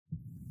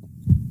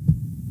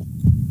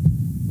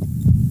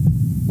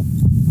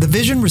The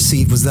vision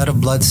received was that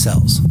of blood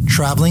cells,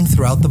 traveling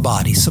throughout the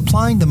body,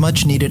 supplying the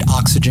much-needed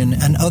oxygen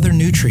and other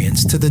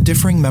nutrients to the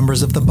differing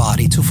members of the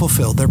body to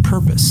fulfill their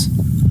purpose.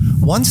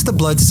 Once the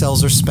blood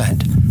cells are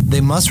spent, they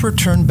must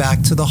return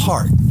back to the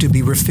heart to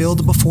be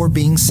refilled before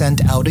being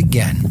sent out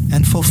again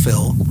and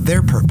fulfill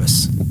their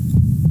purpose.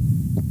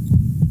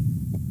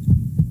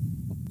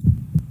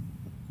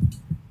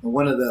 And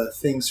one of the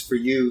things for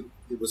you,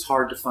 it was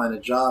hard to find a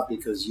job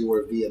because you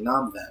were a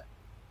Vietnam vet.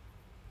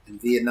 And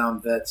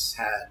Vietnam vets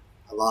had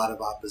a lot of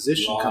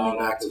opposition coming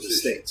back to the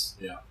States.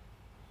 Yeah.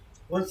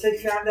 Once they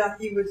found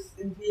out he was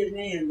in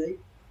Vietnam, they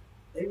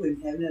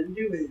wouldn't have nothing to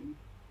do with him.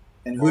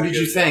 And who did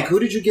you thank? Who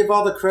did you give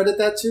all the credit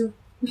that to?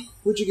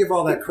 Who'd you give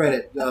all that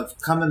credit of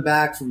coming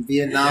back from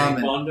Vietnam?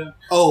 Jane Fonda?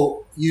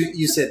 Oh,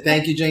 you said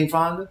thank you, Jane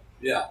Fonda?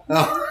 Yeah.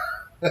 Oh,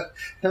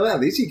 well, at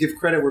least you give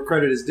credit where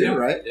credit is due,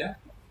 right? Yeah.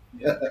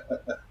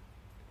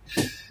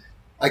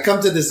 I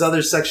come to this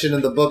other section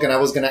in the book, and I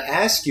was going to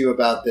ask you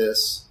about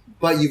this,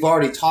 but you've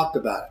already talked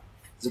about it.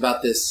 It's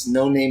about this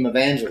no-name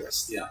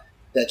evangelist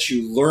that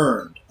you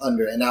learned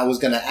under. And I was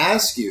going to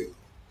ask you,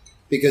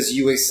 because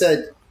you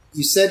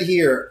said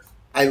here,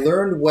 I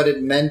learned what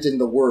it meant in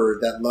the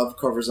word that love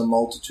covers a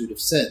multitude of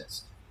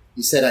sins.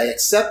 You said, I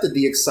accepted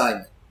the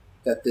excitement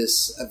that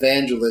this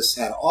evangelist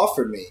had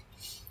offered me,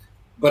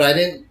 but I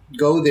didn't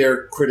go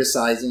there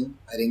criticizing.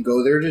 I didn't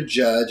go there to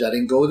judge. I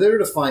didn't go there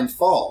to find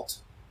fault.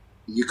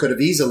 You could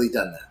have easily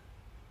done that.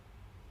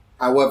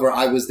 However,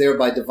 I was there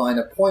by divine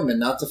appointment,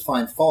 not to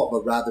find fault,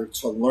 but rather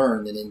to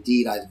learn. And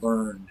indeed, I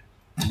learned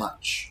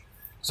much.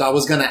 So I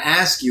was going to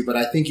ask you, but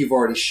I think you've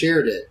already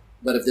shared it.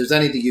 But if there's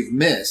anything you've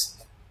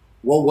missed,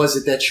 what was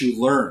it that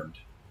you learned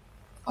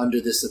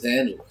under this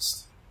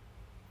evangelist?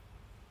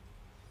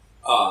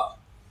 The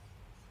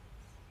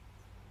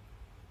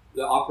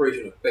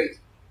operation of faith.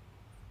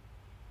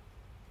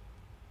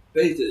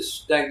 Faith is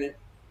stagnant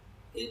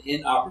and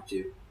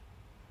inoperative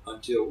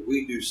until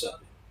we do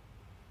something,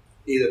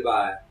 either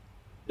by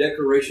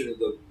declaration of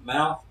the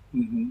mouth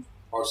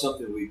or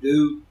something we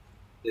do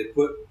that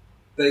put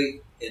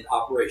faith in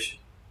operation.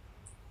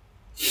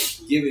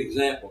 To give you an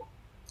example,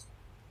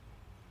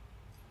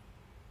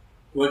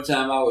 one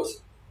time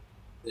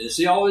and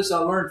see, all this I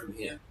learned from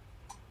him,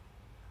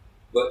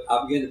 but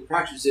I began to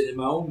practice it in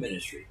my own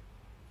ministry.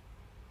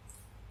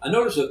 I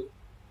noticed a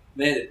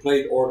man that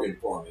played organ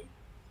for me,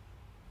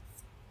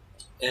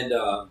 and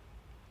I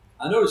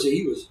noticed that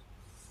he was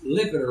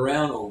limping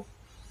around on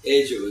the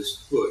edge of his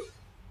foot,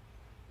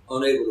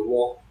 unable to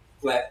walk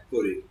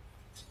flat-footed.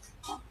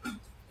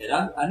 And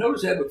I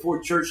noticed that before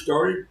church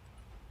started,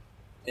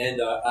 and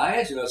I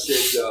asked him, I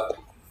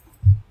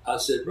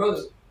said,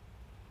 Brother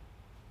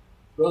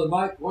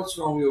Mike, what's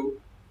wrong with your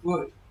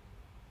foot?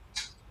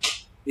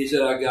 He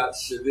said, I got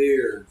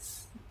severe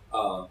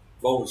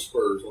bone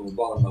spurs on the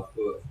bottom of my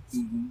foot,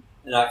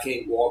 and I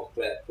can't walk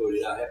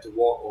flat-footed. I have to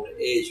walk on the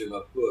edge of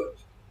my foot.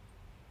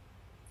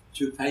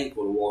 Too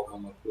painful to walk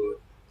on my foot.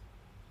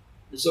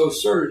 And so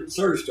service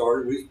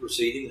started. We were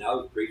proceeding, and I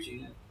was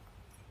preaching,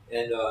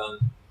 and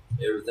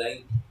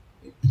everything.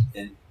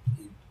 And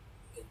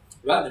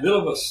right in the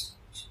middle of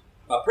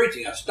my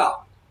preaching, I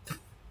stopped.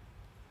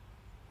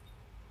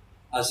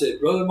 I said,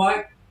 Brother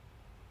Mike,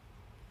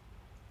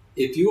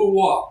 if you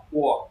will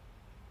walk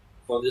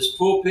from this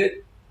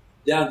pulpit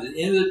down to the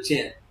end of the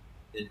tent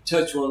and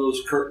touch one of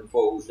those curtain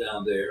poles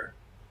down there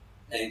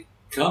and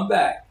come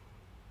back,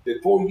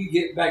 before you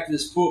get back to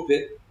this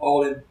pulpit,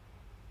 all them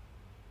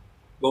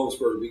bone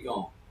spurs will be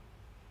gone.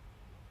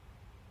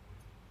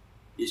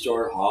 He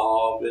started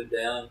hobbling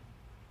down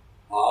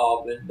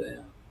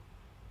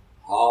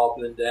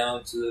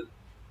to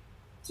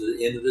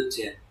the end of the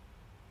tent.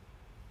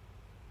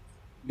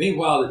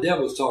 Meanwhile, the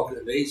devil's talking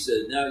to me. He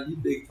said, now you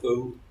big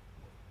fool,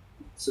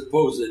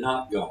 suppose they're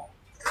not gone.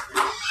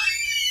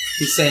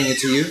 He's saying it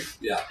to you?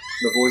 Yeah.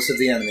 The voice of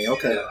the enemy,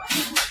 okay. Yeah.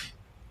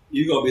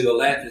 You're going to be the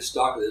laughing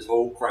stock of this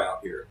whole crowd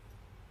here.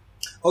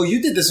 Oh,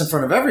 you did this in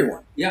front of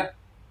everyone? Yeah.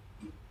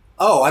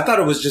 Oh, I thought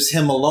it was just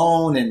him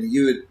alone, and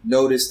you had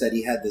noticed that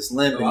he had this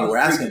limp, and you were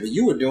asking, but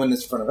you were doing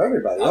this in front of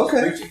everybody. I was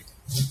preaching.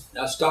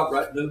 And I stopped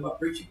right in the middle of my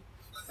preaching.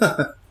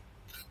 I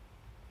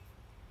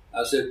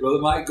said, Brother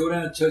Mike, go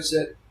down and touch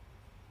that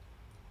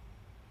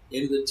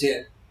end of the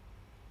tent,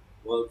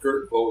 one of the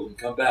curtain poles, and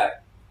come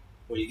back.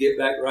 When you get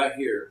back right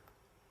here,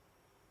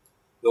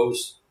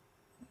 those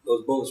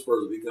bone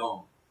spurs will be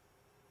gone.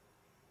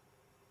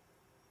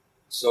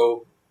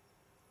 So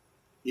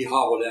he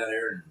hobbled down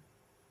there and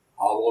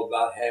hobbled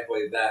about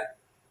halfway back.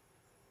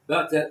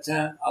 About that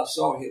time, I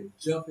saw him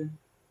jumping.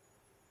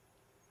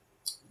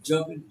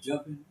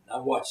 I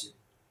watched him.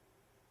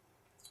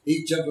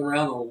 He jumped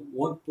around on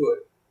one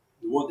foot,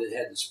 the one that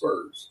had the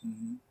spurs.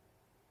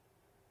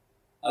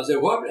 I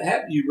said, what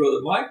happened to you,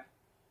 Brother Mike?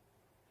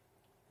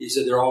 He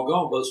said, they're all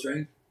gone, Brother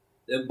Strange.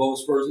 Them bone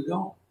spurs are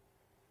gone.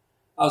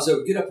 I said,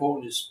 well, get up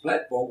on this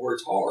platform where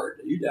it's hard.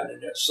 You down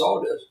in that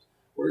sawdust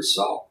where it's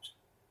soft.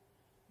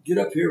 Get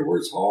up here where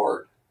it's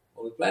hard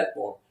on the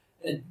platform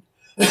and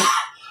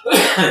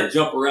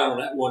jump around on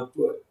that one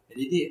foot. And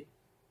he did.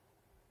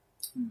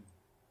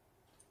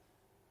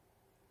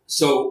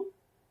 So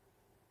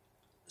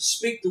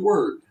speak the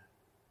word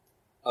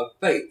of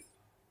faith.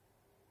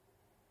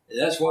 And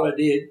that's what I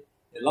did.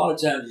 And a lot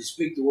of times you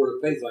speak the word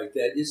of faith like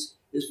that, it's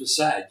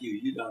beside you.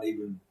 You're not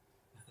even,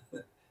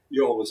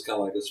 you're almost kind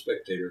of like a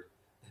spectator.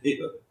 You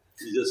know,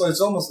 you just, Well,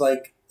 it's almost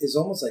like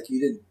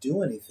you didn't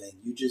do anything.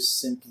 You just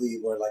simply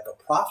were like a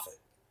prophet.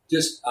 I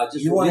just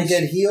You want to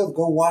released- get healed?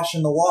 Go wash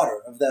in the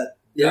water of that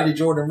Yeah. dirty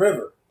Jordan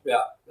River.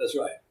 Yeah, that's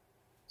right.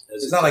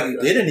 That's It's not like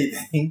exactly you right. did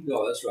anything.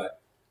 No, that's right.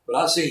 But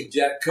I seen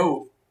Jack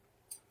Cove,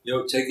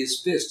 take his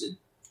fist and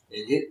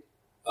hit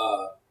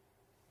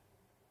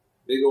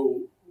big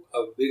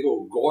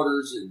old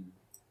garters and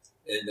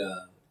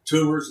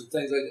tumors and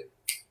things like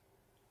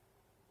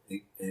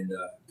that. And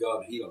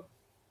God healed him.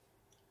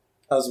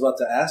 I was about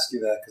to ask you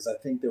that because I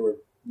think there were,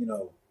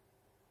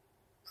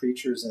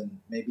 preachers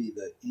in maybe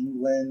the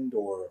England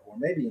or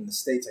maybe in the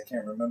States, I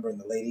can't remember, in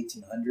the late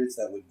 1800s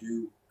that would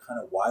do kind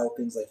of wild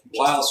things like you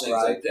Wild just things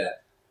described. like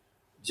that.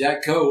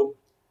 Jack Cove,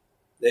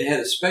 they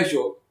had a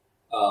special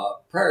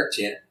prayer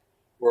tent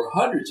where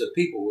hundreds of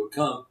people would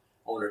come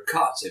on their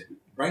cots. They'd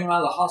bring them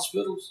out of the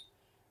hospitals.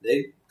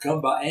 They'd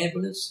come by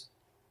ambulance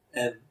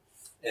and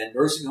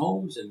nursing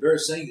homes and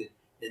various things,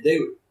 and they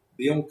would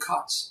be on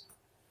cots.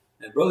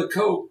 And Brother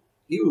Cove,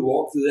 he would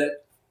walk through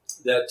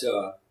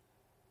that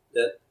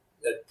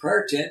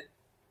prayer tent,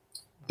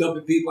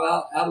 dumping people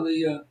out of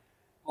the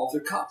off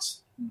their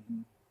cots.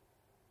 Mm-hmm.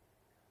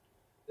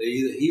 They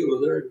either heal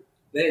or they're in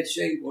bad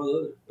shape, one or the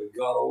other, but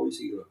God always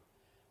heals them.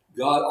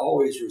 God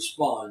always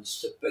responds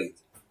to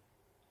faith.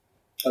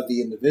 Of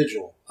the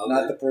individual, Of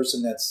not the- the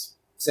person that's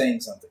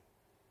saying something.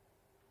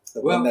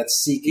 The Well, one that's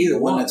seeking, either the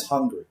one one. that's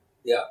hungry.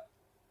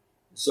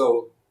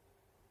 So,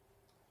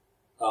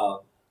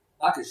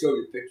 I can show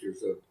you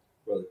pictures of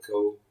Brother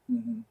Cole,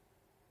 Mm-hmm.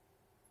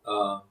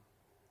 of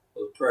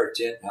prayer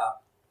tent, how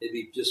it'd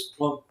be just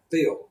plumb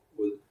filled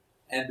with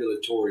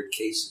ambulatory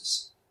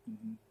cases.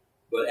 Mm-hmm.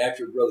 But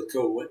after Brother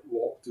Cole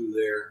walked through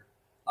there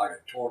like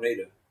a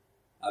tornado,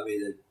 I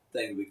mean, the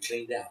thing would be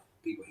cleaned out.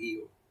 People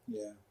healed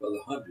Yeah. by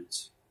the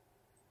hundreds.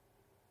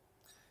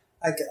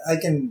 I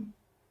can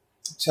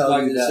tell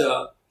Like you this,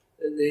 that.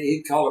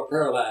 he'd call a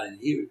prayer line, and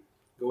he would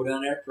go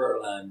down that prayer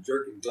line,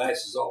 jerking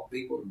glasses off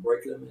people and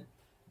breaking them, and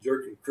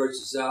jerking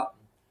crutches out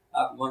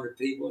from under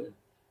people,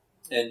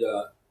 and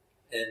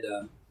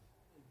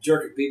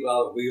jerking people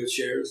out of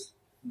wheelchairs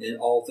and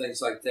all things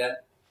like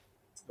that.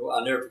 Well,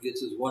 I'll never forget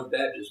this one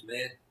Baptist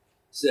man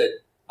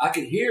said, "I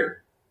can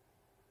hear.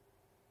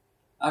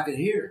 I can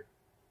hear."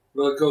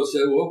 Brother Cole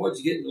said, "Well, what'd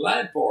you get in the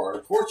line for?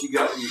 Of course you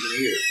can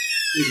hear."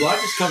 He said, "Well, I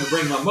just come to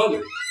bring my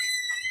mother.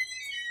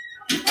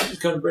 I just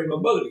come to bring my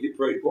mother to get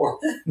prayed for."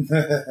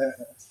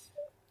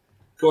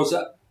 Of course,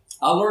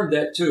 I learned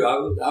that too. I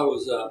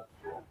was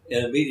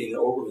in a meeting in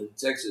Oberlin,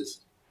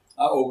 Texas,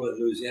 Oberlin,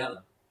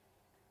 Louisiana,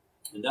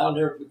 and I'll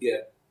never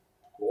forget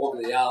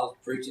walking the aisles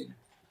preaching,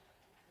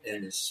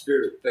 and the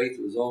spirit of faith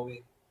was on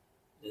me,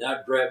 and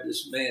I grabbed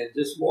this man,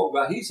 just walked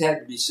by. He's had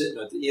to be sitting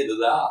at the end of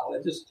the aisle.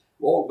 I just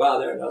walked by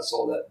there, and I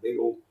saw that big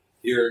old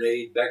hearing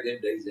aid. Back in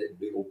them days, they had a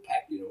big old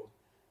pack,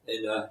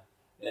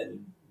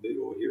 and big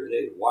old hearing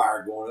aid,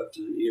 wire going up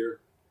to the ear.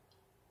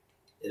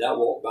 And I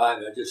walked by him,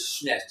 and I just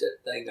snatched that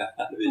thing out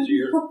of his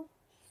ear.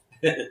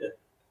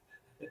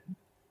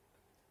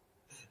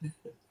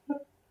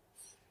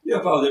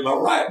 If I was in my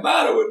right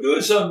mind, I would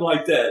do something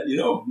like that,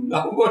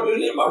 I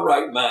wasn't in my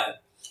right mind.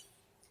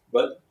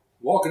 But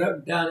walking up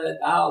and down that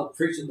aisle,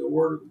 preaching the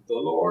word of the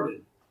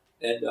Lord,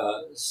 and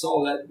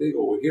saw that big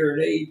old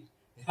hearing aid,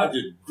 I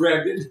just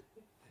grabbed it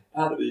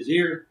out of his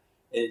ear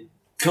and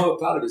come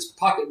up out of his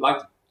pocket,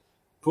 like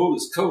pulled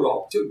his coat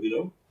off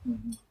too,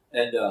 Mm-hmm.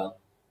 and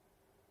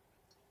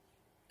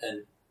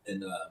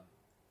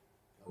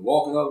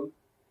walking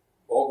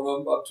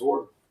up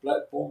toward the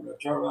platform, and I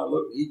turned around and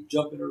looked, and he's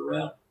jumping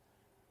around.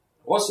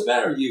 "What's the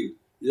matter with you?"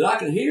 He said, I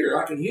can hear.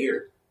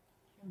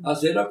 I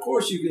said, "Of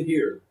course you can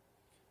hear."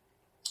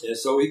 And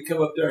so he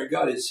come up there and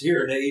got his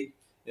hearing aid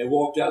and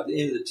walked out the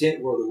end of the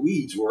tent where the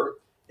weeds were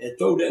and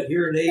threw that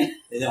hearing aid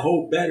and the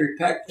whole battery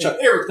pack, chuck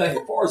everything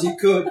as far as he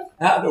could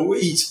out of the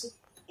weeds.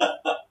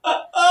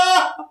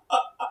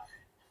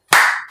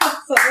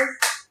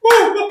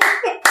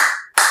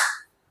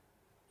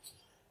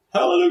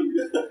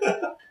 Hallelujah.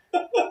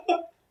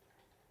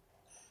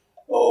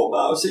 Oh,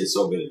 my, I've seen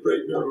so many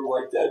great miracles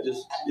like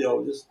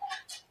that.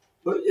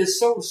 But it's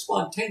so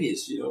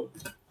spontaneous,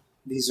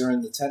 These are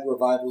in the tent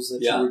revivals that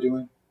Yeah. you were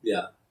doing?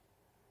 Yeah.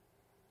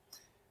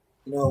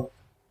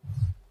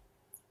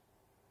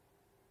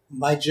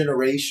 My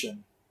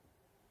generation,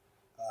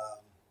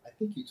 I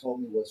think you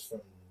told me was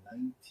from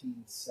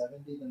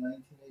 1970 to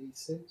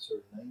 1986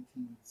 or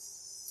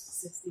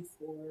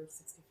 64,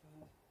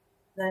 65.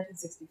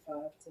 1965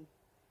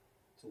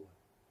 to what?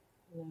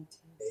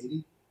 1980.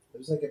 80? It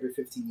was like every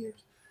 15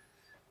 years.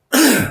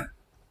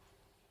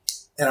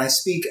 And I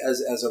speak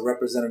as a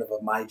representative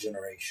of my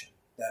generation,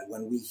 that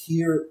when we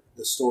hear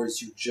the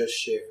stories you just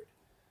shared,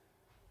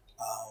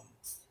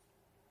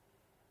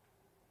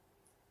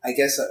 I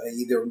guess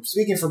either I'm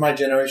speaking for my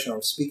generation or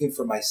I'm speaking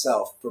for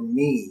myself. For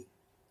me,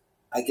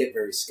 I get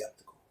very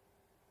skeptical.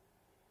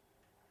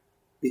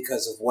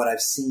 because of what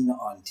I've seen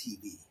on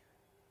TV.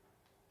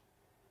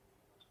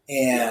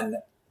 And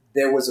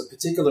there was a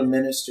particular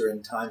minister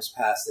in times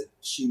past that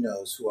she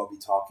knows who I'll be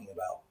talking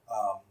about,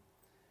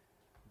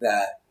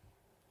 that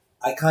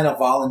I kind of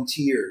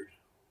volunteered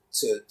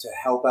to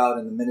help out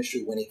in the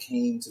ministry when he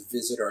came to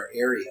visit our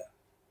area.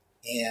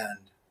 And,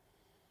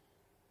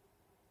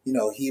 you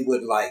know, he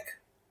would like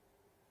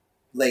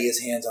lay his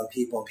hands on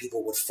people and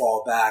people would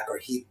fall back, or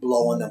he'd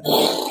blow on them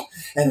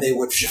and they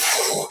would,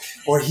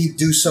 or he'd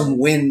do some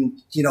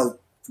wind, you know,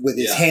 with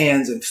his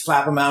hands and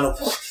flap them out.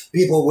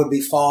 People would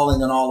be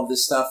falling and all of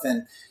this stuff.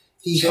 And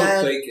he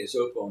had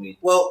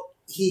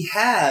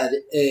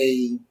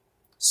a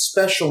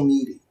special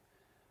meeting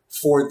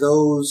for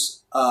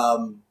those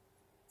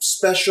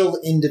special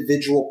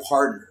individual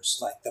partners,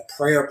 like the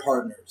prayer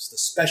partners, the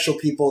special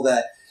people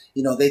that,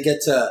 you know, they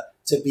get to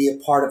be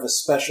a part of a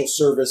special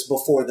service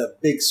before the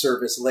big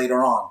service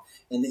later on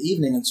in the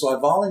evening. And so I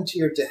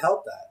volunteered to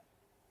help that.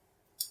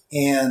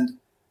 And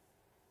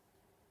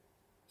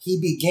he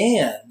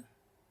began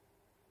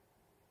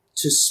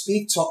to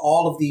speak to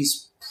all of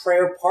these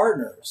prayer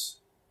partners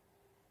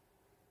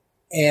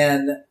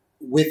and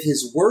with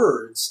his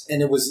words,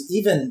 and it was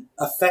even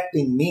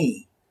affecting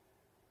me,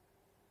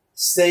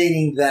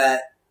 stating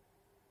that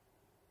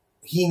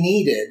he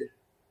needed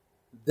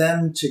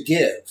them to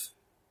give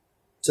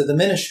to the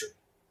ministry,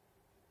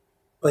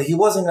 but he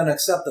wasn't going to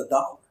accept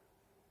 $1.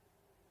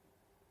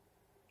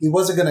 He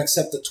wasn't going to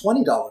accept a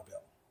 $20 bill.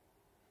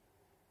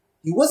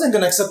 He wasn't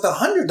going to accept a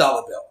 $100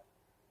 bill.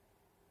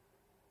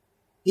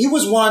 He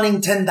was wanting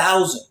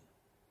 10,000,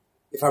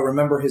 if I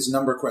remember his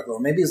number correctly,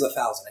 or maybe it was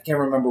 1,000. I can't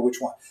remember which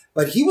one.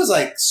 But he was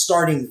like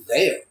starting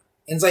there.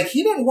 And it's like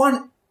he didn't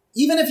want,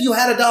 even if you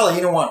had $1, he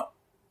didn't want it.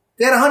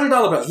 They had a $100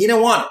 bill. He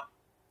didn't want it.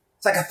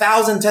 It's like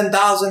 1,000,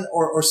 10,000,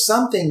 or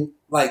something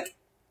like,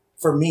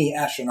 for me,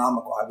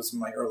 astronomical. I was in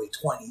my early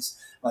 20s.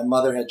 My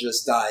mother had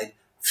just died.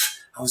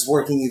 I was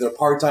working either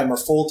part-time or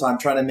full-time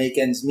trying to make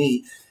ends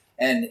meet.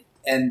 And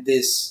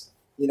this,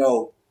 you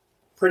know,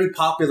 pretty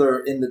popular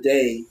in the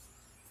day,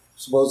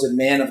 supposed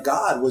man of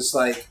God was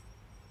like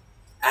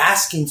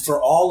asking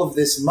for all of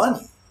this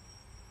money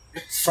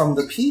from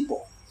the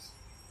people,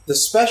 the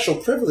special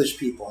privileged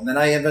people. And then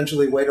I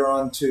eventually later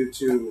on to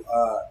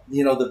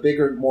you know, the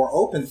bigger, more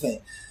open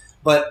thing.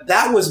 But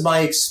that was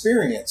my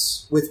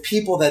experience with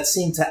people that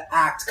seemed to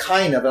act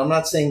kind of, and I'm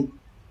not saying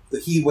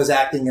that he was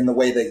acting in the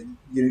way that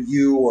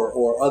you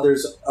or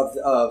others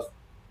of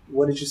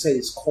what did you say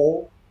is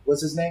Cole?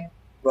 What's his name?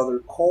 Brother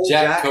Cole?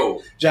 Jack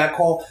Cole. Jack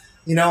Cole,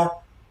 you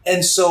know?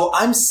 And so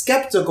I'm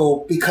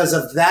skeptical because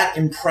of that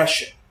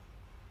impression.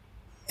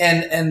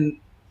 And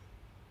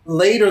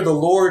later the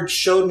Lord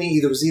showed me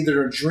it was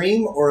either a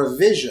dream or a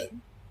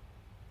vision.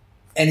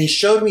 And he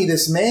showed me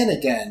this man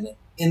again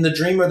in the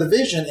dream or the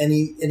vision, and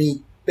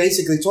he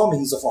basically told me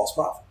he's a false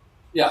prophet.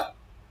 Yeah.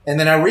 And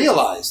then I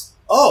realized,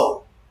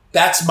 oh,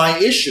 that's my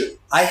issue.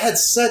 I had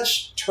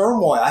such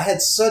turmoil. I had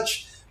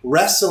such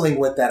wrestling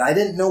with that. I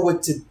didn't know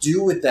what to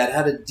do with that,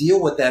 how to deal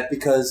with that,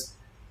 because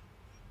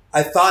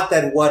I thought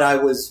that what I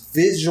was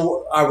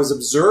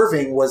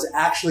observing was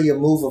actually a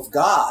move of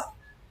God,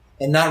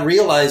 and not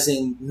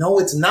realizing, no,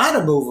 it's not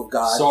a move of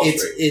God.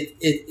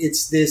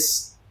 It's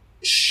this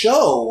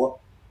show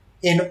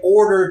in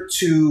order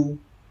to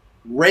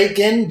rake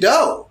in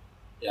dough.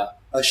 Yeah.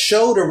 A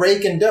show to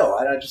rake in dough.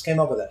 I just came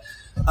up with that.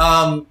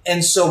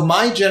 And so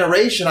my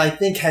generation, I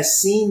think, has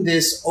seen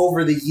this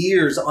over the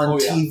years on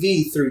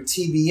TV, through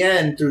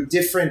TBN, through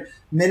different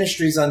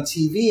ministries on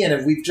TV,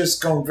 and we've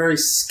just gone very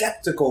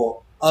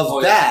skeptical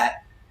of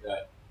that. Yeah.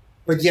 Right.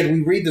 But yet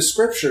we read the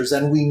scriptures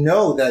and we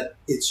know that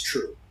it's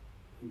true.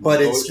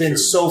 But it's been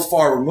so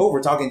far removed.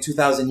 We're talking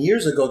 2,000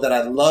 years ago, that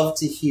I'd love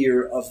to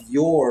hear of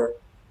your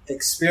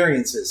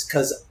experiences,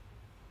 because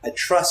I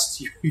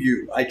trust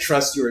you. I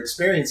trust your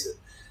experiences.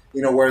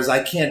 You know, whereas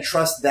I can't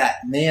trust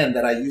that man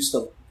that I used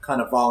to kind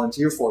of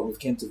volunteer for who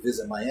came to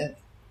visit Miami.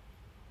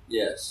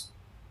 Yes.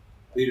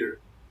 Peter,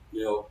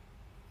 you know,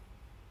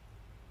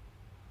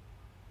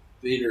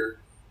 Peter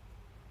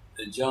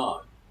and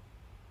John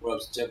went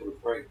up to the temple to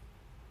pray.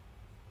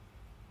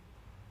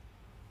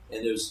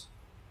 And there's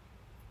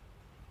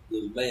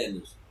a man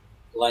that's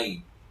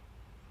lame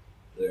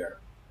there.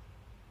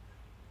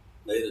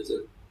 Laid at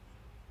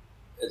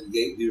the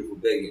gate, beautiful,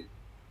 begging.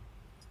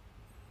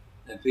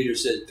 And Peter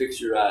said, "Fix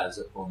your eyes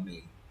upon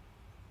me."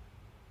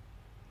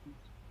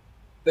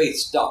 Faith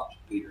stopped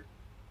Peter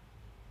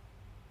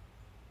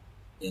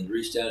and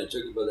reached down and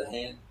took him by the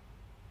hand,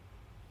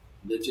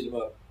 lifted him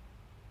up.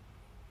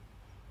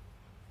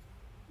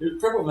 Here's a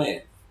crippled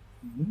man.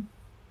 Mm-hmm.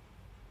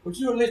 What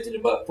you lifting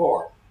him up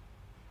for?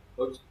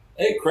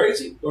 Hey,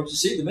 crazy? Don't you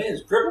see the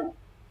man's crippled?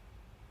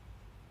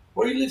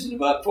 What are you lifting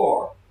him up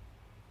for?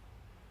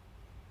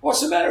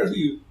 What's the matter with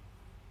you?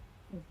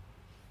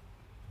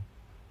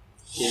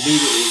 Immediately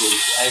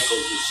his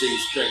ankles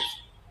received strength.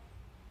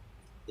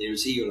 He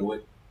was healed and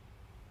went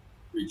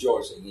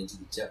rejoicing into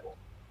the temple.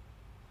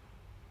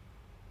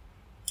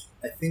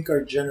 I think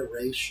our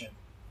generation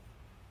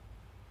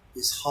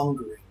is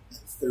hungering and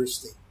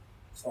thirsting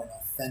for an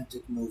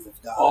authentic move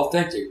of God.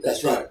 Authentic,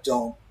 that's that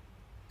right.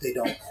 They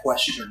don't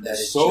question that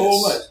it's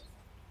So much.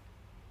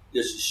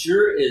 Just as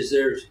sure as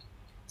there's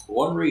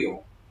one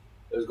real,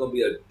 there's going to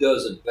be a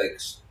dozen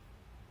fakes.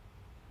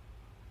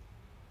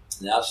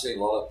 And I've seen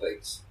a lot of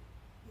fakes.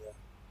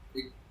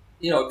 Yeah.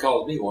 It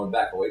caused me wanting to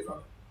back away from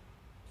it.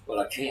 But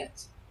I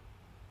can't.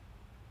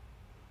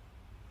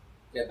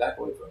 Can't back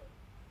away from it.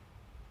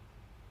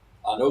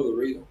 I know the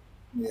real.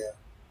 Yeah.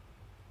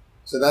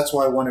 So that's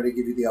why I wanted to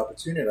give you the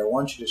opportunity. I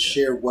want you to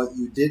share what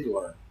you did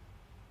learn.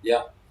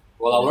 Yeah.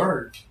 Well,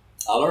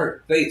 I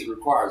learned faith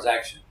requires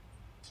action.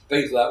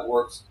 Faith that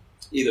works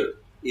either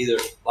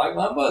like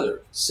my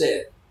mother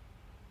said,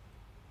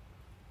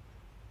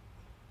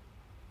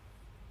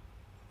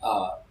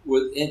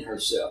 within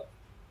herself,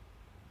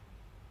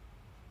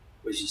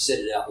 but she said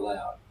it out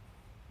loud.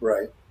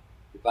 Right.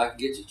 If I can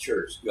get to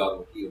church, God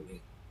will heal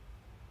me.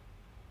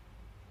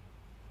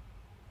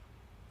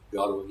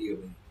 God will heal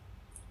me.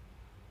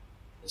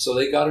 And so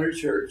they got her to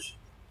church.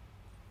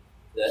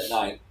 That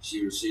night,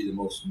 she received the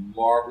most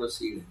marvelous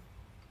healing,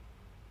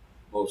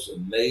 most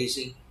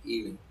amazing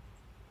healing.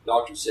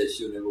 Doctor said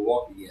she'll never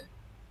walk again.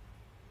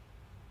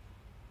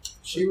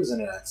 She was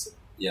in an accident.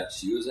 Yeah,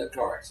 she was in a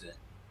car accident.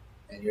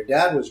 And your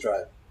dad was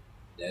driving.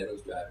 Dad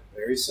was driving.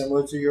 Very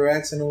similar to your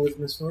accident with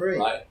Miss Marie.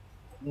 Right.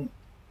 Mm.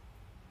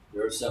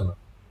 Very similar.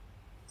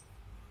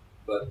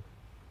 But,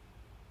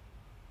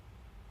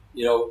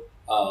 we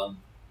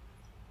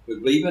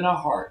believe in our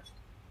heart.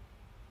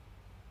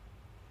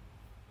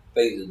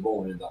 Faith is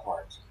born in the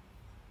heart.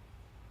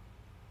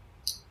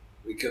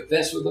 We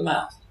confess with the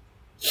mouth.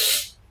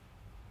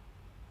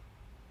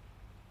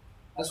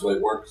 That's the way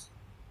it works.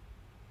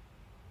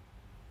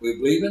 We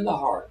believe in the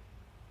heart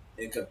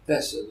and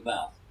confess with the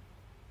mouth.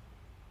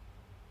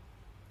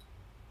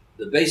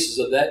 The basis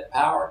of that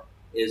power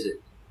is that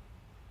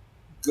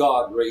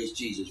God raised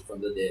Jesus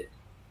from the dead.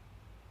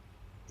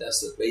 That's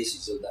the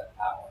basis of that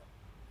power.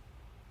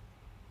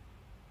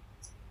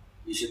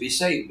 You should be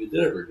saved, be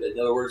delivered. In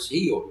other words,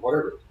 healed,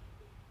 whatever.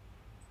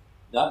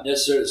 Not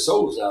necessarily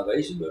soul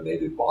salvation, but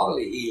maybe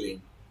bodily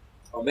healing,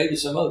 or maybe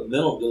some other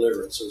mental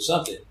deliverance or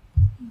something.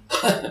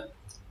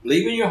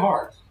 Believe in your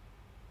heart.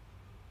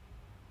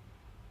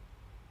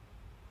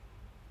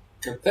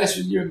 Confess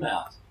with your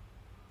mouth.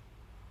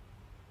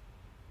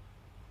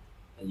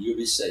 And you'll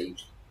be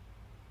saved.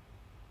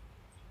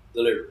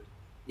 Delivered.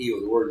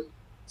 Healed. The word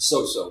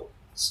so-so.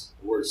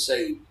 The word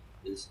saved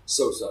is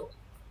so-so.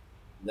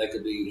 And that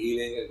could be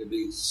healing. That could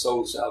be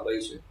soul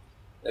salvation.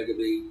 That could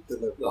be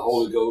the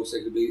Holy Ghost.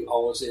 That could be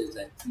almost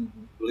anything.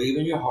 Mm-hmm. Believe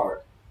in your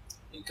heart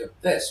and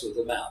confess with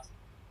the mouth.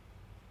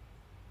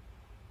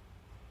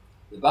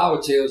 The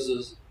Bible tells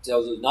us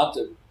not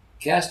to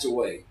cast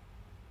away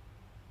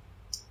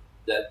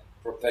that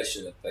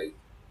profession of faith.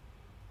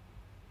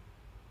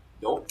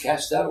 Don't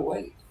cast that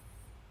away.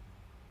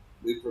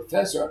 We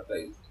profess our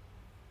faith.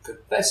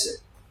 Confess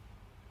it.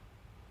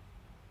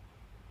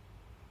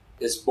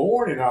 It's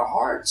born in our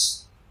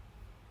hearts.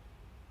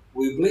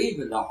 We believe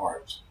in the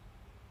heart.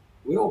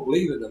 We don't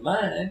believe in the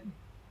mind.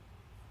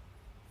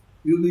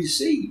 You'll be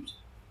deceived.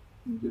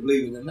 You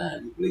believe in the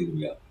mind. You believe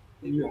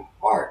in your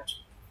heart.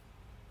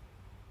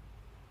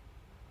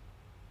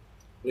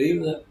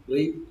 Believe.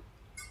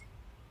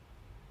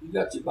 You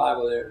got your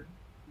Bible there.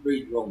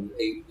 Read Romans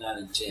 8, 9,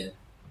 and 10.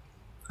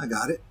 I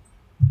got it.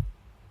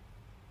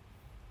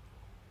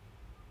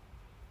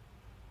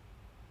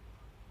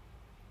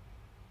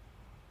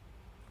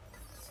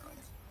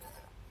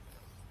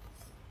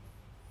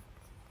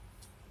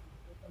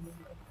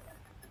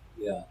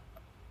 Yeah.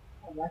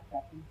 I like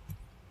that one.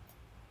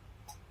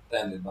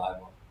 Family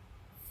Bible.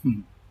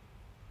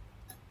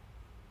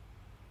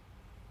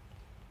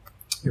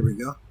 Here we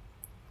go.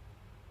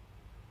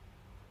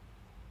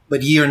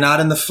 But ye are not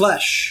in the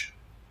flesh,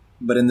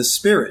 but in the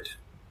Spirit,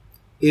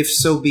 if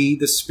so be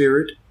the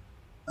Spirit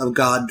of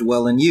God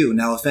dwell in you.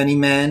 Now, if any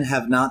man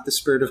have not the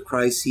Spirit of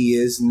Christ, he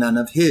is none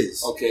of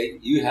his. Okay,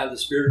 you have the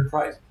Spirit of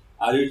Christ.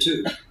 I do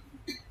too.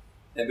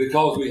 And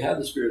because we have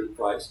the Spirit of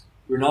Christ,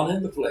 we're not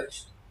in the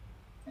flesh.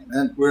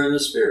 Amen. We're in the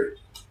Spirit.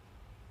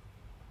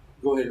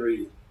 Go ahead and read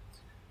it.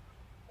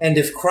 And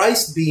if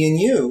Christ be in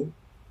you,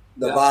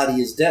 the Yeah.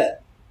 body is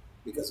dead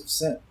because of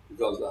sin.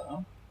 Because of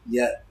that,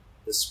 Yet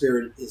the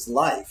Spirit is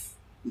life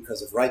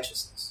because of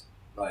righteousness.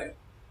 right?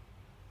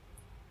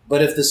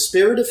 But if the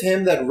Spirit of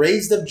him that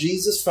raised up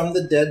Jesus from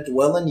the dead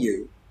dwell in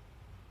you,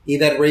 he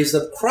that raised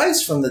up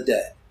Christ from the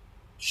dead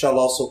shall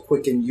also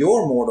quicken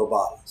your mortal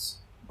bodies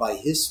by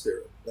his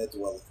Spirit that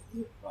dwelleth in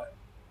you. Right.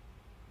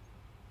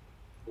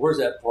 Where's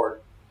that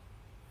part?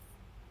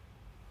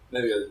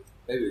 Maybe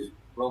it's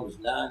Romans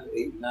 9,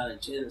 8, 9,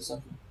 and 10 or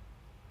something.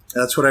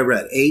 That's what I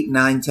read. 8,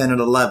 9, 10,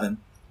 and 11.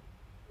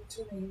 Which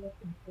one are you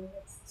looking for?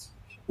 What's the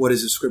scripture? What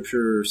does the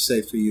scripture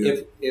say for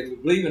you? If we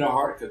believe in our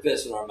heart,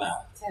 confess in our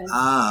mouth. 10.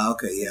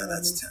 Okay. Yeah,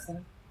 that's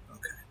 10.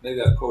 Okay.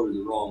 Maybe I quoted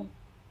the wrong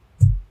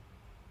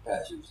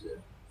passage there.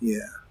 Yeah.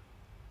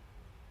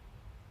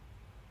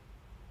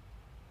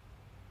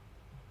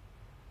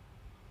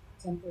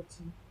 Ten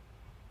 13.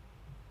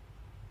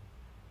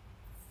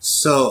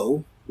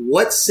 So,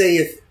 What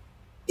saith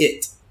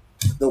it?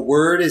 The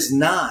word is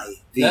nigh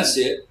thee. That's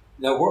it.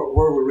 Now,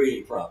 where are we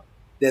reading from?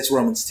 That's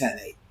Romans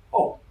 10:8.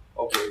 Oh,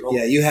 okay.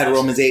 Yeah, you had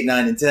Romans 8,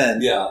 9, and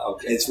 10. Yeah,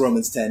 okay. It's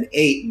Romans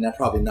 10:8, and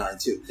probably 9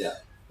 too. Yeah.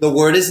 The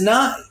word is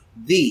nigh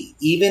thee,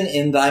 even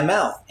in thy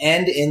mouth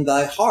and in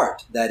thy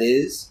heart. That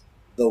is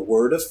the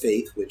word of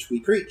faith which we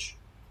preach.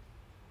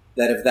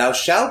 That if thou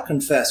shalt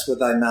confess with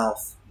thy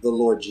mouth the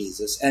Lord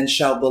Jesus, and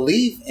shalt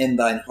believe in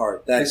thine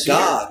heart that It's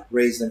God here.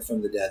 raised him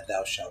from the dead,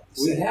 thou shalt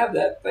be We saved. have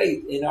that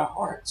faith in our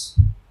hearts.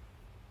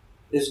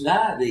 It's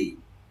nigh thee,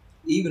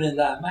 even in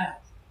thy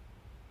mouth.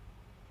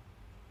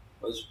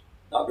 Well, it's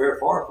not very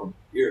far from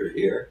here to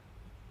here.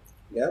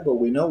 Yeah, but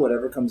we know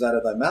whatever comes out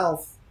of thy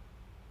mouth,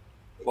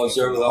 it What's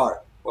came there from with the the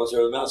heart. What's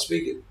there with the mouth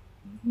speaking?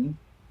 Mm-hmm.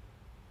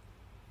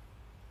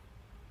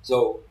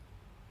 So,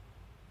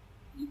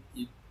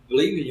 you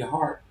believe in your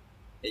heart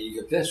and you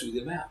confess with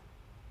your mouth.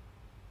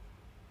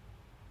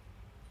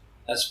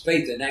 That's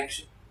faith in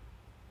action.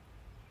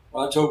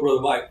 Well, I told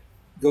Brother Mike,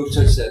 go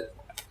touch that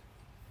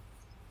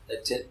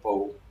tent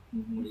pole.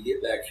 When you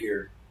get back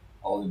here,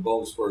 all the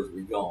bone spurs will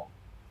be gone.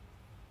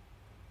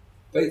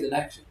 Faith in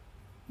action.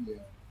 Yeah.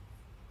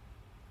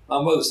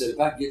 My mother said, if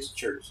I get to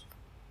church,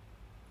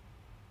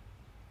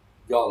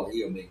 God will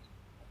heal me.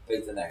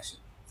 Faith in action.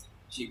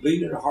 She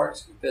believed in her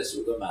heart and confessed it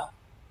with her mouth.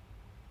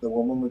 The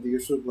woman with the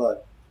issue of blood,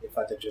 if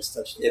I could just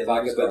touch the If hem I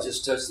of his could but garment.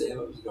 just touch the hem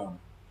of his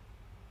garment.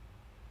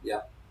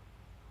 Yeah.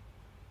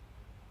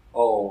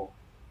 Oh,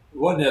 it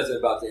wasn't nothing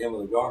about the hem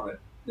of the garment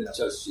that No.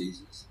 touched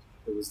Jesus.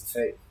 It was the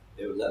faith.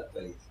 It was that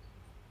faith.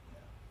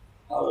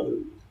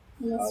 Hallelujah.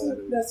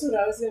 And that's what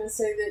I was going to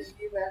say, that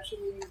you've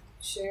actually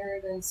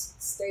shared and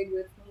stayed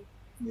with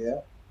me.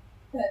 Yeah.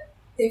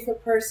 If a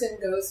person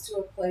goes to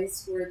a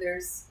place where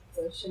there's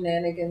the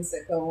shenanigans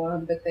that go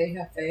on, but they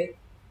have faith,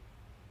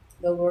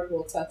 the Lord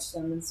will touch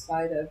them in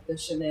spite of the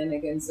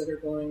shenanigans that are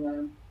going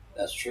on.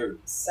 That's true.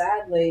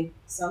 Sadly,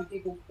 some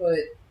people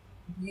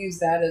use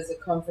that as a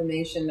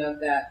confirmation of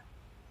that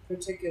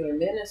particular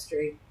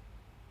ministry,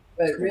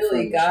 but really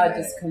Confirm the God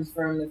shenanigans. just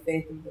confirmed the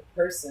faith of the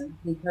person.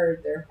 He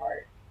heard their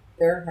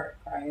heart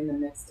cry in the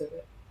midst of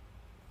it.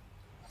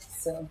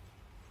 So,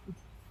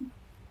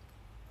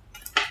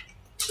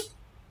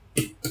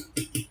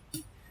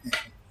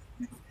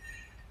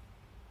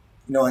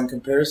 You know, in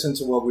comparison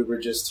to what we were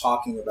just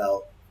talking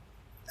about,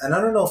 and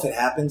I don't know if it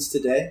happens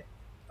today.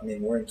 I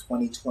mean, we're in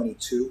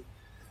 2022,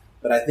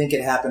 but I think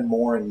it happened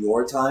more in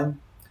your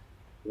time,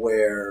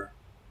 where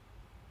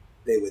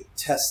they would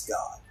test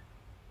God,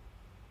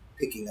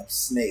 picking up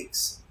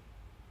snakes,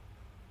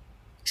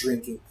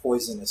 drinking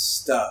poisonous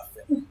stuff,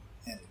 and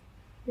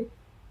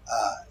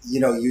you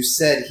know, you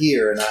said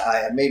here, and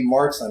I made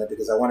marks on it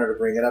because I wanted to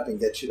bring it up and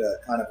get you to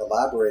kind of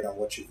elaborate on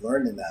what you've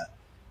learned in that.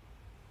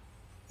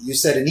 You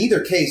said in either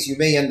case, you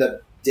may end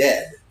up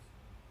dead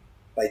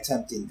by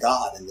tempting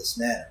God in this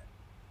manner.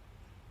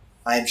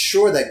 I am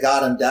sure that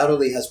God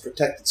undoubtedly has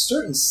protected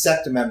certain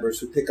sect members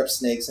who pick up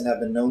snakes and have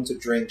been known to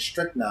drink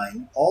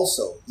strychnine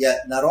also,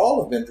 yet not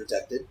all have been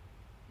protected.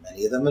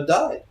 Many of them have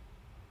died.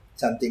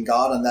 Tempting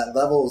God on that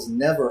level is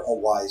never a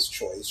wise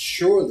choice.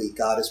 Surely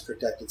God has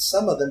protected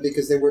some of them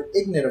because they were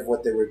ignorant of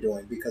what they were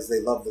doing, because they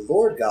love the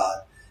Lord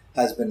God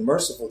has been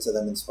merciful to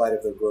them in spite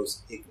of their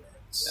gross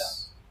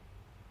ignorance.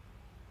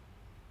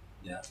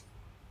 Yeah.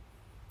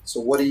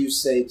 So what do you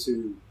say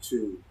to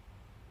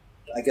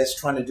I guess,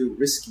 trying to do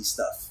risky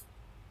stuff?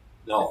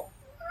 No,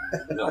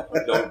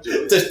 don't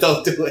do it. Just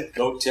don't do it.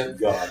 Don't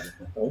tempt God.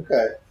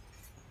 Okay.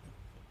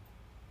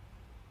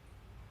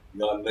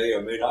 God may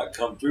or may not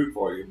come through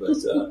for you, but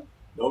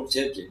don't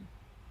tempt him.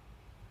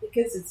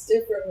 because it's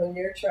different when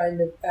you're trying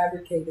to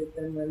fabricate it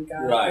than when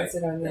God Right. puts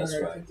it on your That's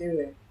heart right. to do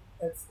it.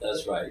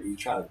 That's right. You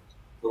try to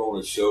put on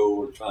a show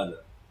or trying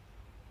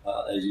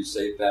to, as you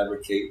say,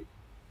 fabricate.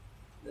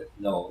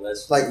 No,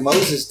 that's Like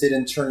Moses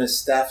didn't turn his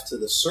staff to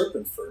the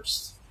serpent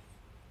first.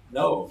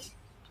 no.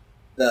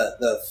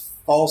 The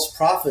false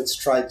prophets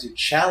tried to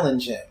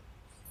challenge him.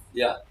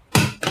 Yeah,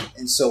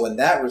 And so in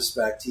that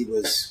respect, he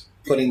was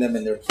putting them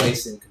in their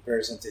place in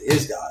comparison to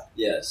his God.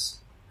 yes,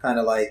 Kind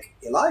of like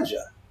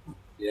Elijah.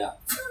 yeah,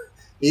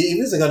 He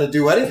wasn't going to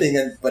do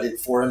anything, but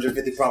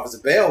 450 prophets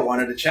of Baal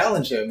wanted to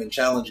challenge him and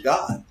challenge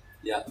God.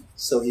 yeah.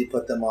 So he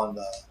put them on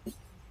the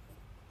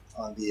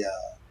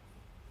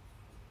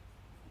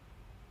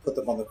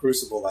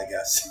crucible, I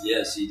guess,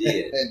 Yes, he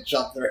did. and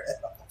jumped their head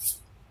off.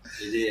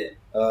 He did.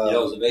 You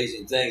know, it's an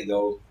amazing thing,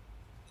 though.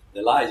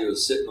 Elijah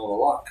was sitting on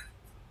a rock.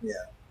 Yeah.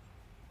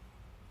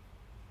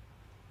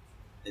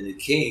 And the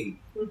king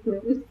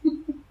That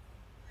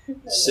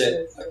sent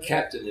is a right.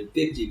 captain and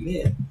 50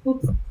 men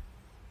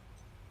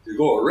to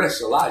go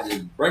arrest Elijah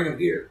and bring him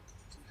here.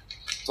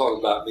 Talk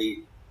about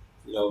me,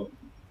 you know,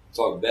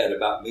 talking bad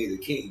about me, the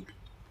king.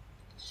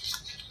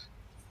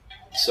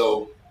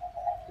 So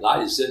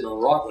Elijah's sitting on a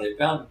rock when they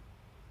found him.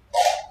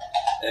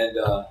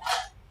 And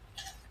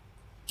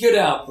get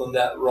out from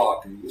that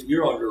rock.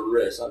 You're under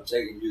arrest. I'm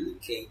taking you to the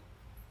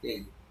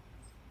king.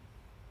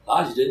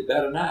 Elijah didn't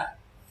bat an eye.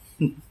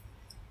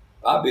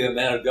 If I be a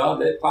man of God,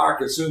 that fire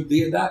could soon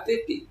be about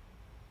 50.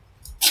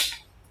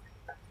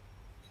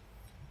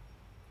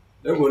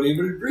 There wasn't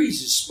even a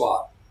greasy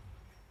spot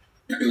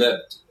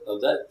left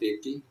of that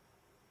 50.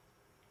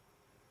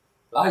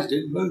 Guys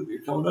didn't move.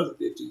 Here come another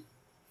 50.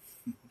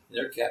 And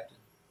their captain,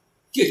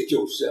 get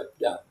yourself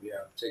down here.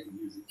 I'm taking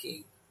you to the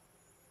king.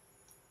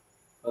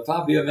 If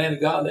I be a man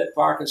of God, that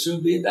fire can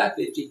soon be in that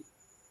 50.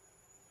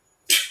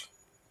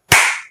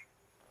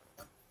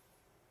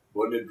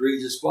 Wasn't a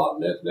greasy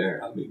spot left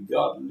there. I mean,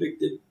 God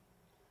licked it,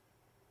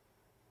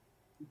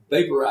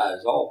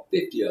 vaporized all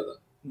 50 of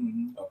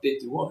them, or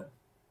 51.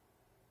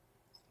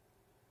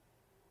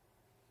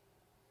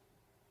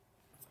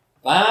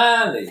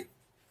 Finally,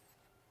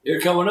 here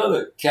come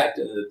another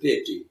captain of the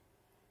 50.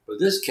 But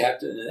this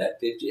captain and that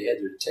 50 had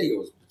their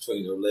tails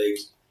between their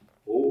legs.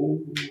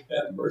 Oh,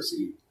 have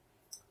mercy.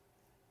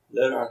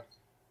 Let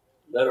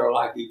our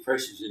life be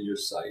precious in your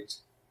sight.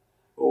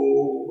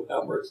 Oh,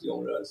 have mercy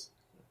on us.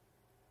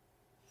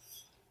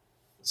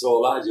 So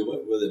Elijah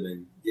went with him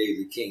and gave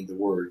the king the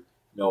word,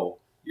 no,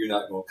 you're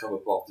not going to come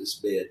up off this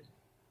bed.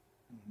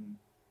 Mm-hmm.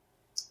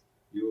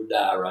 You will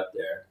die right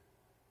there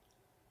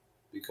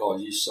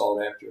because you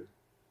sought after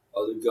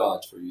other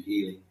gods for your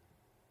healing.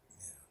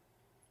 Yeah.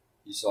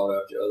 You sought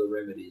after other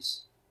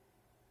remedies.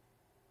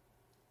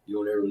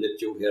 You'll never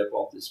lift your head up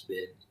off this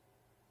bed.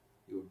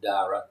 You'll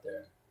die right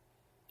there.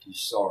 You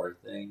sorry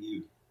thing,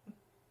 you.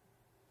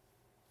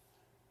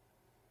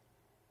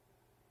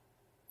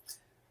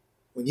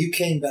 When you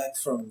came back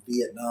from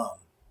Vietnam,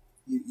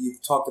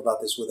 you've talked about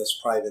this with us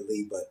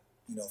privately, but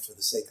for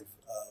the sake of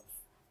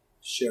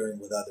sharing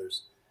with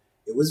others,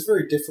 it was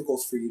very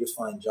difficult for you to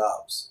find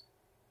jobs,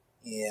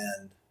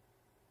 and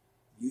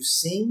you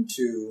seem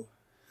to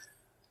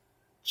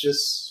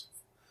just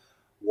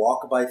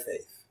walk by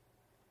faith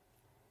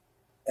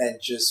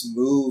and just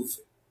move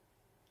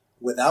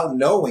without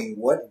knowing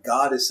what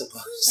God is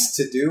supposed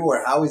to do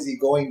or how is He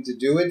going to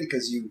do it,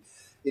 because you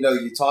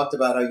talked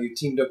about how you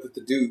teamed up with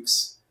the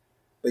Dukes.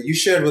 But you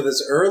shared with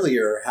us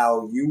earlier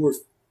how you were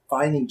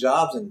finding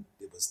jobs, and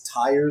it was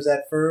tires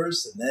at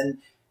first, and then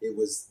it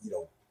was,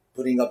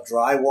 putting up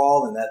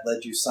drywall, and that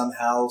led you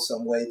somehow,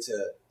 some way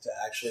to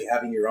actually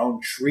having your own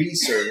tree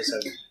service.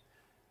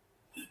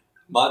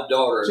 My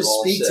daughter-in-law just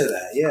speak to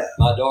that, yeah.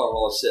 My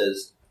daughter-in-law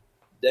says,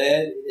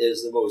 Dad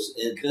is the most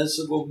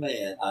invincible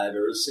man I've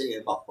ever seen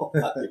in my whole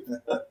life.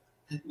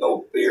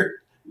 No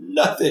fear,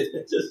 nothing.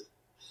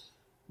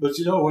 But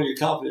when your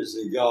confidence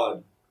in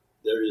God,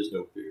 there is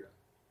no fear.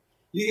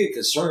 You get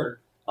concerned,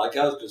 like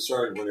I was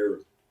concerned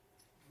whenever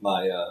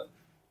my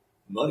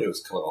money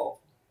was cut off.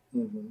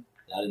 Mm-hmm.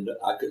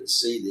 I couldn't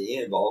see the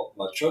end, but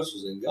my trust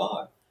was in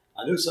God.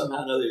 I knew somehow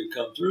or another He'd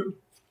come through.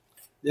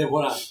 Then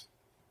when I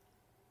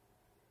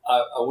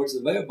went to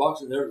the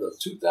mailbox and there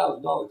was a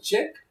 $2,000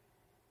 check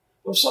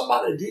from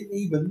somebody I didn't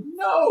even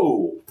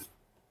know.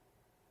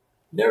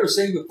 Never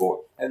seen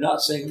before, have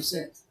not seen him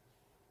since.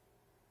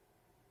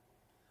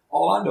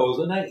 All I know is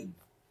the name.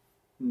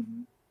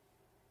 Mm-hmm.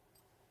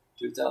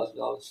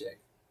 $2,000 check.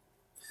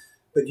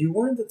 But you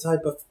weren't the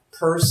type of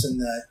person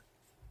that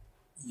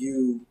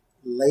you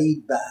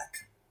laid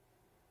back,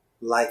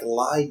 like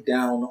lied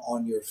down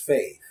on your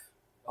faith.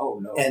 Oh,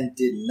 no. And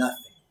did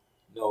nothing.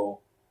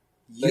 No.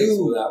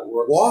 You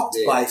walked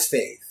by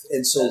faith.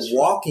 And so that's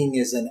walking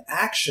is an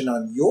action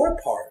on your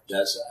part.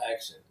 That's an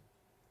action.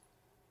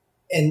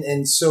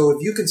 And so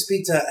if you can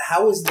speak to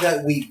how is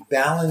that we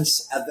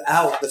balance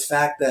out the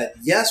fact that,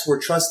 yes, we're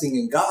trusting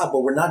in God, but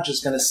we're not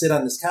just going to sit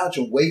on this couch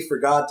and wait for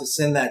God to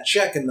send that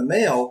check in the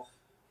mail.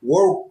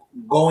 We're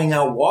going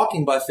out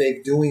walking by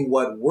faith, doing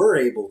what we're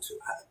able to.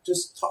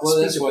 Just talk. Well,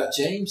 that's what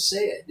James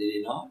said, did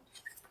he not?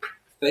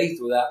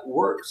 Faith without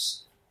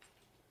works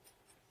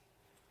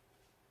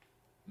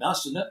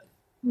amounts to nothing.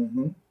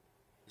 Mm-hmm.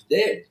 It's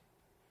dead.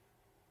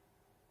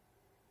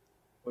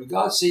 When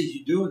God sees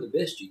you doing the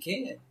best you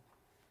can,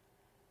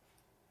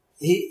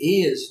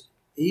 He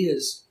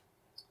is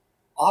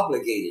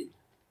obligated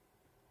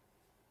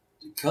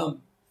to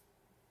come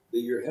be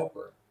your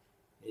helper.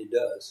 He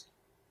does.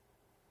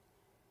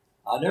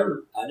 I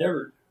never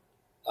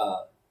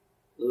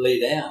lay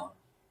down.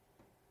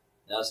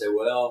 And I say,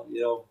 well,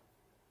 God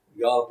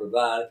will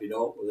provide. If you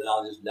don't, well, then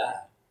I'll just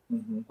die.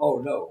 Mm-hmm. Oh,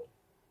 no.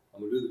 I'm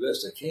going to do the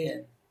best I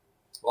can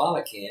while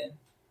I can.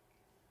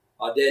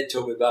 My dad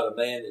told me about a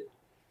man that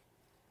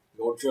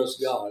don't trust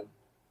God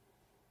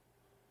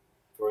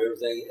for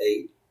everything he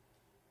ate.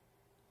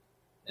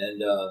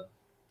 And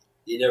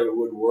he never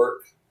would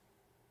work,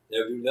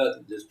 never do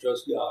nothing, just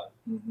trust God.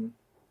 Mm-hmm.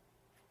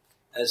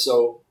 And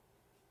so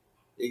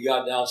he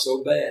got down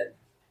so bad,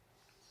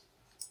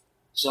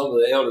 some of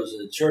the elders in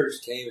the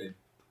church came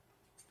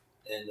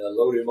and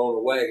loaded him on a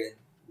wagon,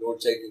 going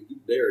to take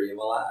and bury him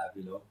alive,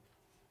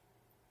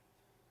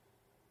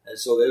 And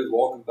so they was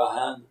walking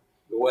behind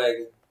the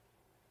wagon,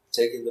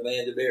 taking the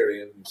man to bury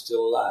him, and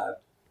still alive.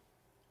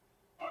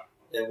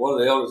 And one of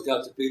the elders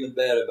got to feeling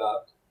bad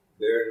about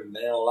burying a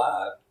man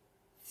alive.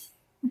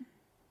 And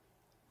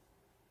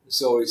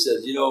so he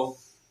says,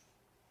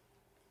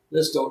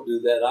 let's don't do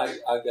that.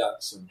 I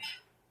got some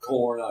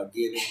corn I'll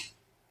give him.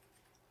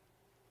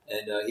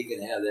 And he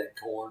can have that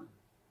corn.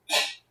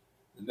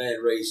 The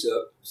man raised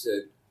up and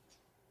said,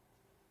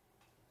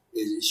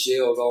 Is it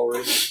shelled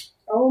already?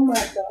 Oh my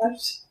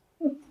gosh.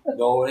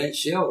 No, it ain't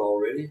shelled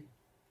already.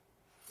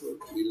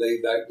 He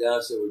laid back down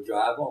and said, "We'll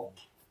drive on."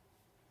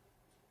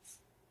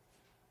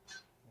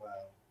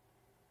 Wow.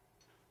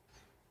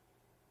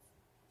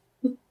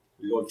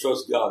 You're going to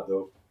trust God,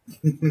 though.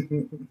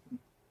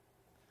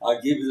 I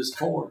give you this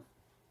corn.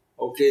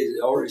 Okay, is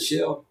it already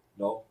shelled?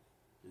 No.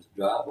 Just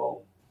drive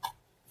on.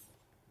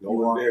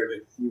 Don't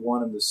embarrass me. You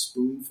want him to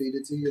spoon feed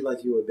it to you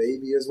like you a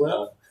baby as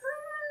well?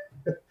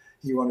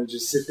 You want to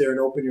just sit there and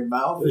open your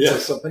mouth until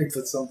somebody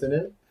puts something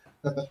in?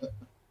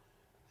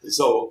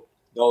 So,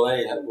 no, that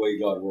ain't the way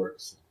God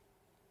works.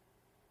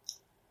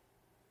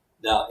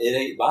 Now, it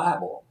ain't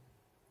Bible,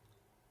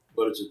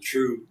 but it's a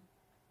true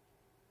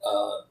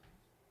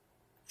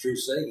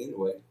saying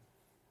anyway.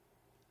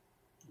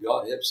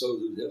 God helps those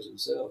who helps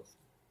themselves.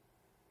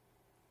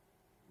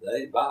 That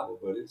ain't Bible,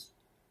 but that's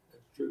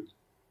true.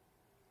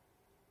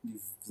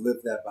 You've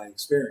lived that by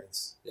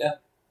experience. Yeah.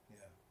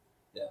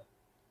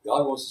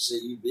 God wants to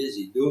see you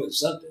busy doing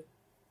something.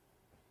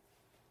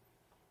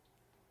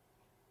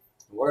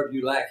 Wherever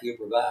you lack, He'll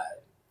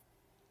provide.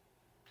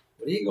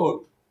 But He ain't going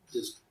to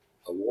just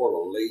award a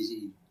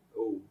lazy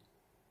old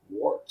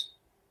wart.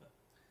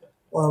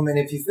 Well, I mean,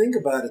 if you think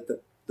about it,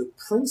 the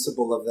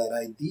principle of that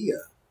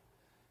idea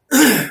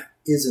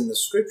is in the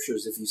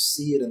scriptures if you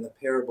see it in the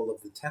parable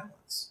of the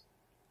talents.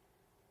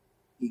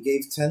 He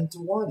gave 10 to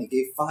one, he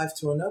gave 5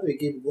 to another, he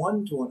gave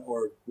 1 to one,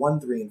 or 1,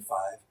 3, and 5.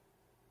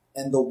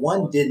 And the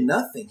one did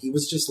nothing. He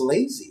was just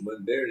lazy.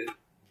 But buried it.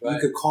 Right. You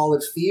could call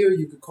it fear,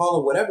 you could call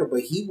it whatever, but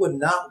he would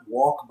not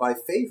walk by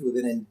faith with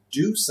it and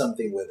do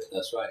something with it.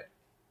 That's right.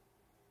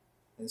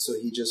 And so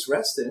he just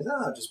rested and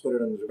I'll just put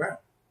it under the ground.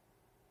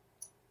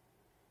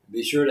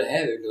 Be sure to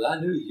have it, because I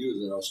knew you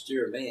was an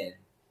austere man,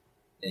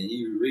 and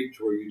you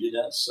reaped where you did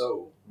not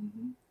sow.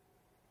 Mm-hmm.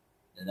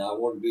 And I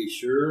wanted to be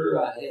sure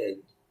I had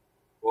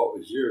what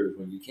was yours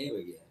when you came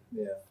again.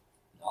 Yeah.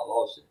 And I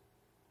lost it.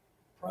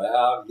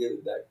 Proud to give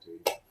it back to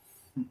you.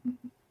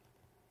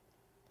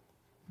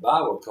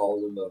 Bible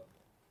calls him a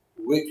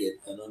wicked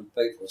and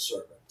unfaithful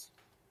servant.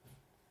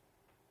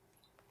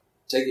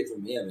 Take it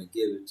from him and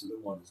give it to the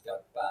one who's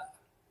got 5.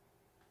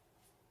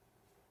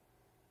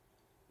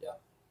 Yeah.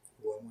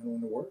 What went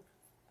on to work?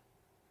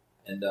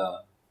 And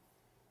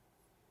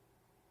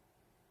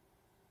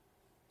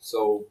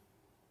so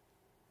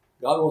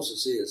God wants to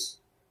see us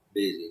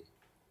busy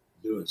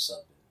doing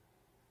something.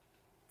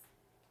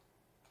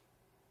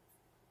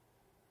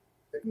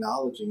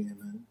 Acknowledging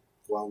him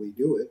while we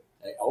do it.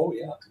 Oh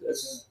yeah,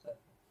 that's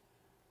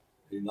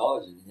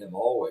acknowledging him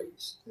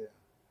always. Yeah.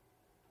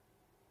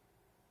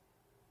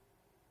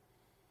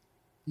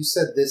 You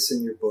said this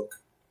in your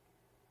book.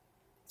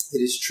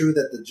 It is true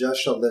that the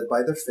just shall live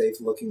by their faith,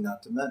 looking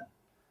not to men,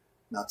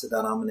 not to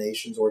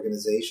denominations,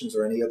 organizations,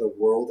 or any other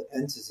world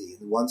entity.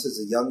 And once as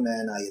a young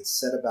man I had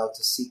set about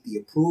to seek the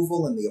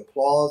approval and the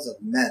applause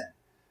of men,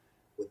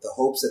 with the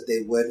hopes that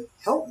they would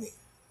help me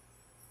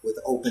with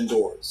open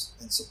doors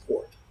and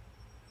support.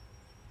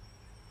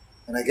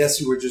 And I guess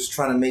you were just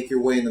trying to make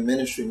your way in the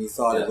ministry and you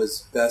thought it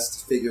was best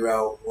to figure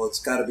out, well, it's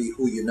got to be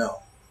who you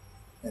know.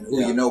 And who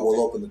you know will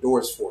open the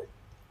doors for you.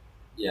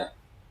 Yeah.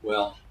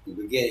 Well, the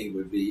beginning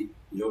would be,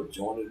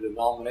 join a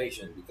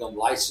denomination, become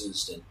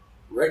licensed and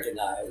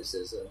recognized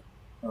as a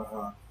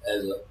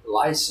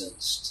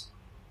licensed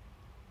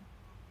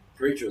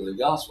preacher of the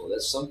gospel.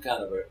 That's some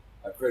kind of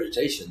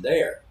accreditation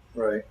there.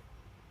 Right.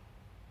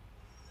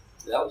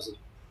 That was the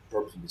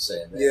purpose of me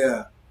saying that.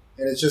 Yeah.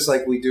 And it's just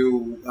like we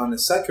do on a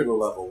secular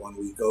level when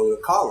we go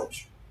to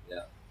college.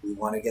 Yeah. We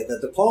want to get the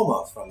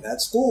diploma from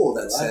that school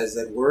that says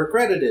that we're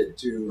accredited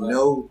to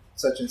know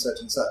such and such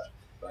and such.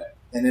 Right.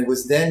 And it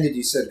was then that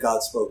you said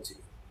God spoke to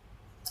you.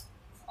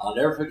 I'll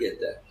never forget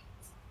that.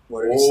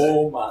 What did he say?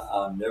 Oh my,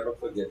 I'll never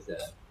forget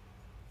that.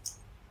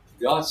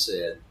 God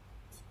said,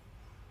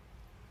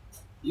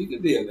 you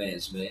can be a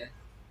man's man,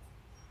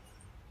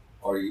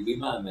 or you can be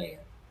my man,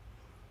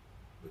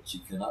 but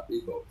you cannot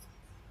be both.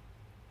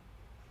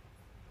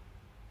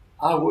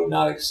 I would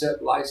not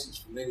accept license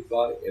from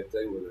anybody if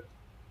they were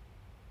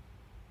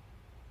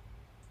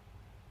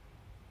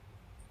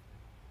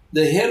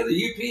the head of the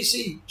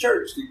UPC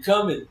church could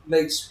come and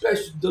make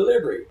special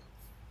delivery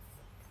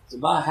to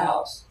my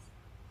house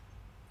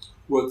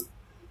with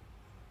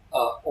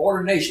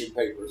ordination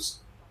papers,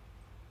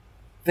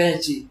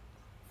 fancy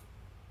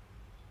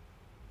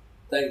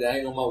thing to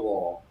hang on my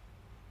wall.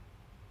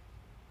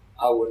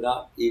 I would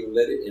not even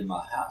let it in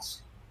my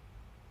house.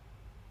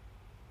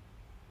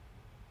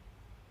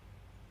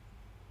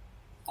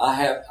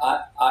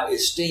 I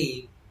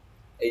esteem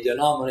a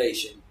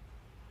denomination.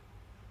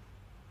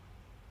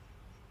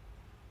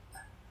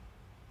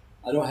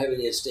 I don't have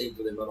any esteem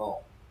for them at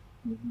all.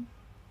 Mm-hmm.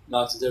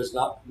 Not that there's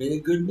not many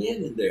good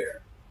men in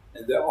there,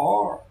 and there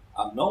are.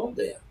 I've known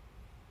them.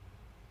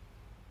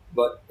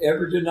 But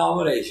every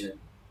denomination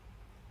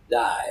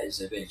dies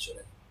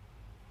eventually.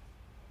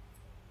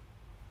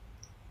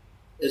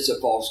 It's a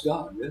false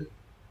god, really.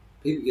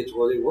 People get to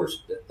where they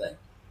worship that thing.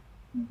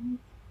 Mm-hmm.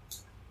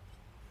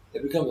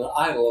 It becomes an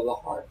idol of the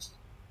heart,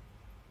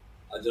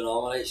 a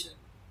denomination.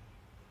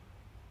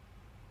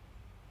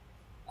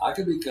 I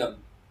could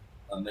become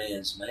a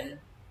man's man,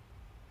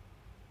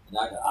 and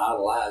I can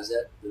idolize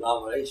that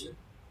denomination.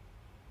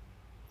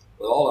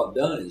 But all I've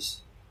done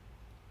is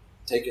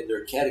taken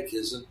their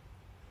catechism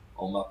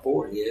on my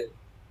forehead,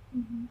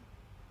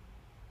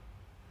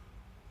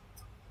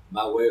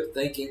 my way of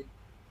thinking,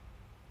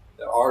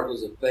 their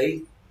articles of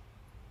faith,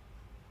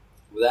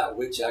 without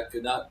which I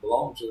could not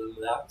belong to them.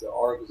 Without the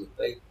articles of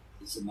faith,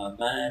 it's in my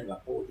mind, my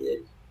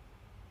forehead,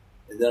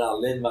 and then I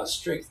lend my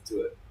strength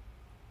to it,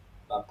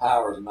 my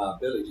powers and my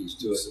abilities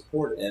to it,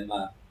 support it, and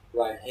my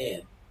right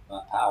hand,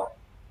 my power,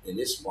 and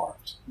it's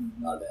marked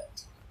by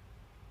that.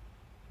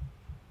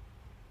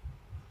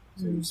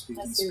 So you're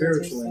speaking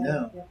spiritually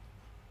now. Yeah.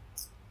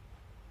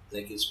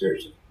 Thinking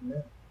spiritually.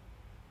 Yeah.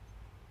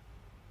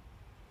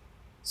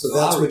 So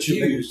that's what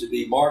you refuse to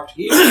be marked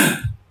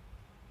here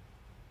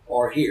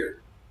or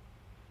here.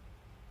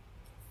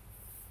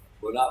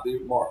 Will not be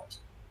marked.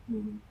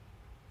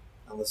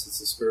 Unless it's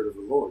the Spirit of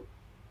the Lord.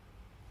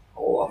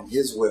 Oh, and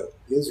His will,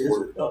 His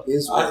word,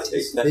 His I ways,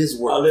 take that. His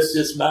words. I let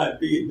this mind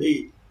be in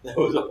me. That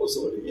was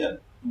also in Him.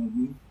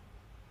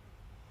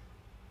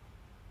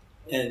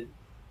 And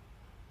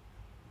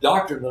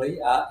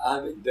doctrinally,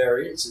 I'm at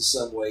variance in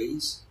some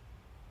ways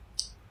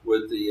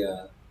with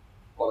the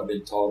what I've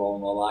been taught all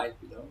my life.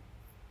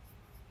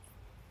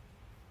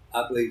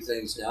 I believe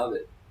things now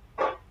that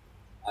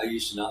I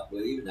used to not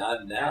believe, and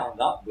I now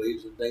not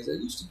believe some things I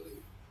used to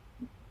believe.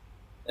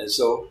 And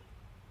so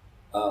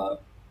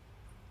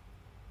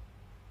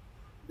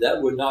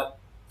that would not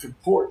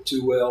comport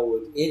too well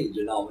with any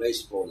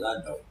denomination, as far as I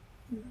know.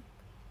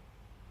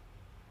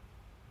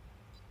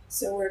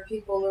 So where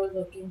people are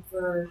looking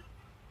for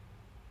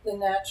the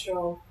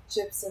natural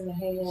chips in the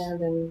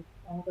hand and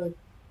all the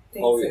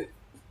things,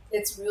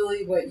 it's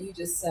really what you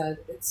just said.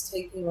 It's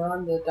taking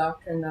on the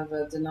doctrine of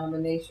a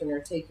denomination or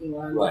taking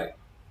on the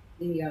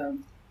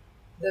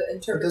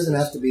interpretation. It doesn't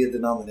have to be a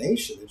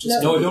denomination. It just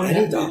it don't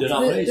have to be a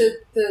denomination.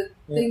 The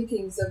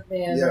thinkings of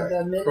man or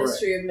the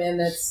ministry of man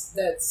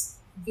that's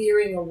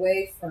veering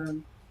away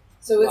from.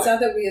 So it's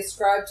not that we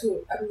ascribe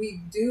to.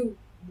 We do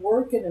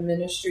work in a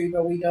ministry,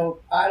 but we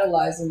don't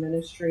idolize a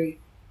ministry,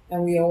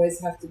 and we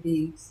always have to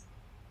be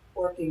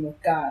working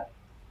with God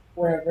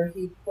wherever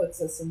He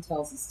puts us and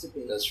tells us to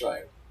be. That's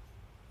right.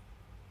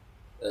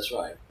 That's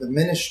right. The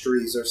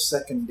ministries are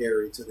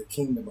secondary to the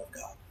kingdom of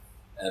God.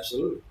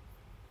 Absolutely.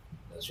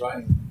 That's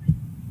right.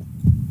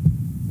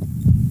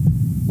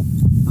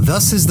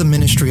 Thus is the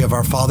ministry of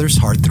our Father's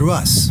heart through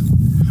us.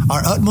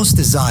 Our utmost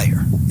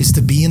desire is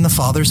to be in the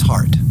Father's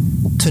heart,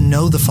 to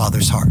know the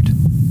Father's heart,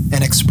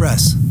 and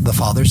express the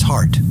Father's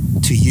heart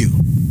to you.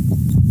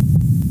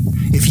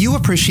 If you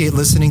appreciate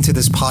listening to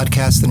this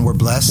podcast and were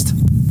blessed,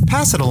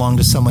 pass it along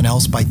to someone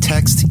else by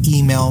text,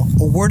 email,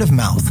 or word of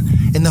mouth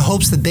in the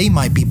hopes that they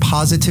might be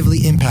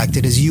positively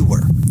impacted as you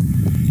were.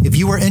 If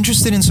you are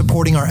interested in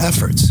supporting our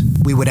efforts,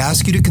 we would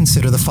ask you to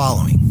consider the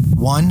following.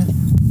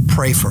 1,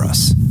 pray for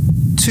us.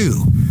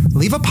 2,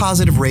 leave a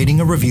positive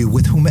rating or review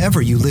with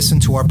whomever you listen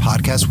to our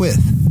podcast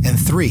with. And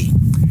 3,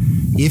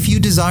 if you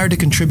desire to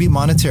contribute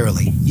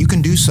monetarily, you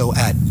can do so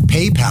at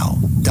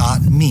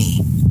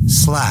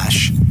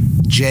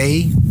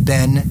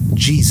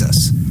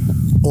paypal.me/JBenJesus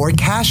or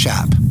Cash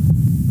App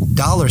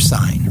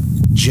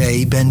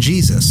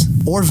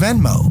 $JBenJesus or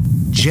Venmo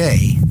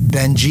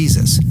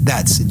JBenJesus.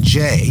 That's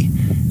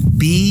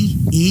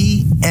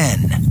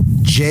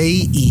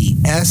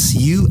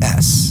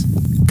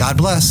JBenJesus. God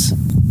bless.